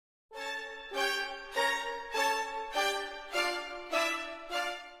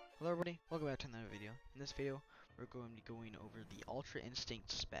welcome back to another video. In this video, we're going to be going over the Ultra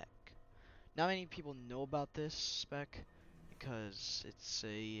Instinct Spec. Not many people know about this spec because it's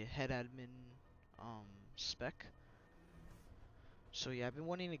a head admin spec. So yeah, I've been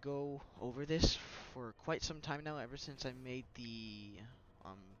wanting to go over this for quite some time now, ever since I made the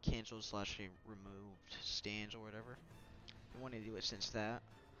canceled slash removed stands or whatever. I wanted to do it since that.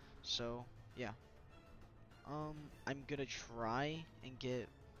 So yeah. I'm gonna try and get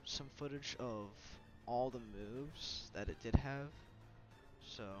some footage of all the moves that it did have.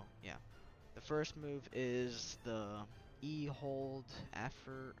 So yeah, the first move is the E hold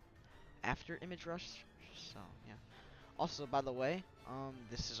after image rush. So yeah. Also, by the way,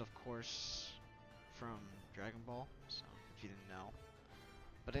 this is of course from Dragon Ball. So if you didn't know,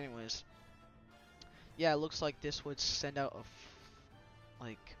 but anyways, yeah, it looks like this would send out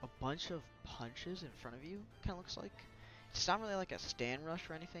like a bunch of punches in front of you. Kind of looks like. It's not really like a stand rush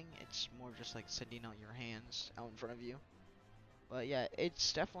or anything. It's more just like sending out your hands out in front of you. But yeah,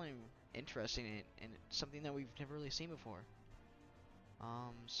 it's definitely interesting and it's something that we've never really seen before.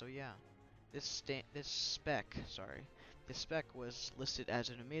 So yeah, this spec was listed as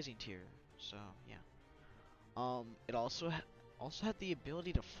an amazing tier. So yeah. It also had the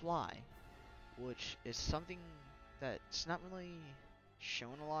ability to fly, which is something that's not really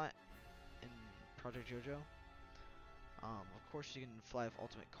shown a lot in Project JoJo. Of course you can fly with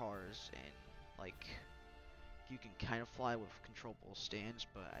ultimate cars and like you can kind of fly with controllable stands,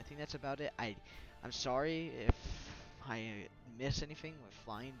 but I think that's about it. I'm sorry if I miss anything with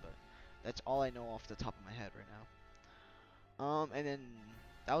flying, but that's all I know off the top of my head right now. And then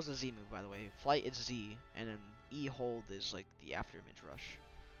that was a Z move, by the way. Flight is Z, and then E hold is like the after image rush.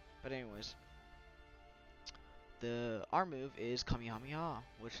 But anyways, the R move is Kamehameha,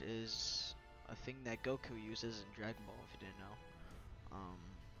 which is a thing that Goku uses in Dragon Ball, if you didn't know.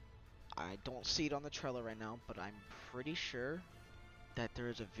 I don't see it on the trailer right now, but I'm pretty sure that there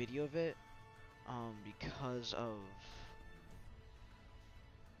is a video of it, because of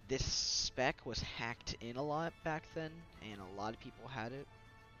this spec was hacked in a lot back then, and a lot of people had it,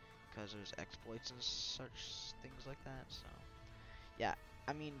 because there's exploits and such things like that, so, yeah,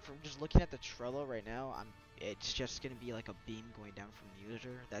 I mean, from just looking at the trailer right now, it's just gonna be like a beam going down from the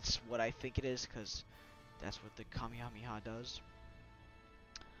user. That's what I think it is, because that's what the Kamehameha does.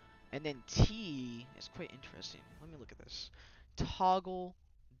 And then T is quite interesting. Let me look at this. Toggle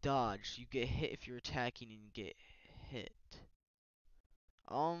dodge. You get hit if you're attacking and you get hit.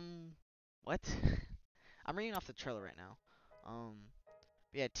 What? I'm reading off the trailer right now.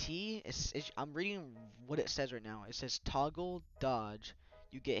 Yeah, T is I'm reading what it says right now. It says toggle dodge.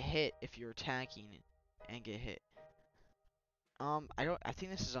 You get hit if you're attacking and get hit. I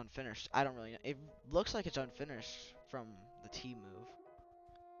think this is unfinished. I don't really know. It looks like it's unfinished from the T move.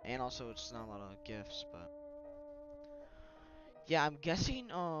 And also, it's not a lot of gifts, but yeah, I'm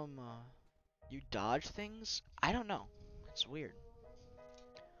guessing you dodge things. I don't know. It's weird,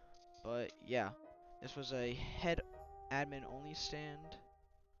 but yeah, this was a head admin only stand,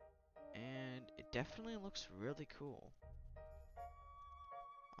 and it definitely looks really cool.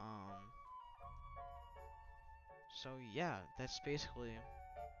 So yeah, that's basically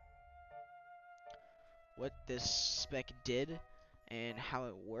what this spec did and how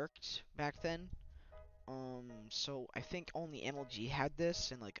it worked back then. So I think only MLG had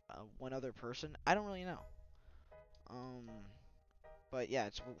this and like one other person. I don't really know. But yeah,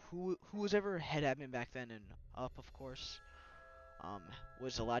 it's who was ever head admin back then and up, of course,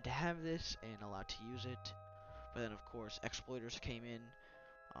 was allowed to have this and allowed to use it. But then of course exploiters came in,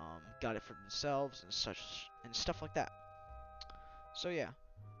 got it for themselves and such and stuff like that. So yeah,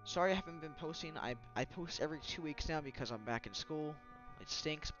 sorry I haven't been posting. I post every 2 weeks now because I'm back in school. It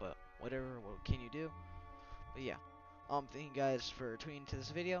stinks, but whatever. What can you do? But yeah, thank you guys for tuning into this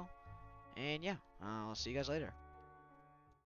video, and yeah, I'll see you guys later.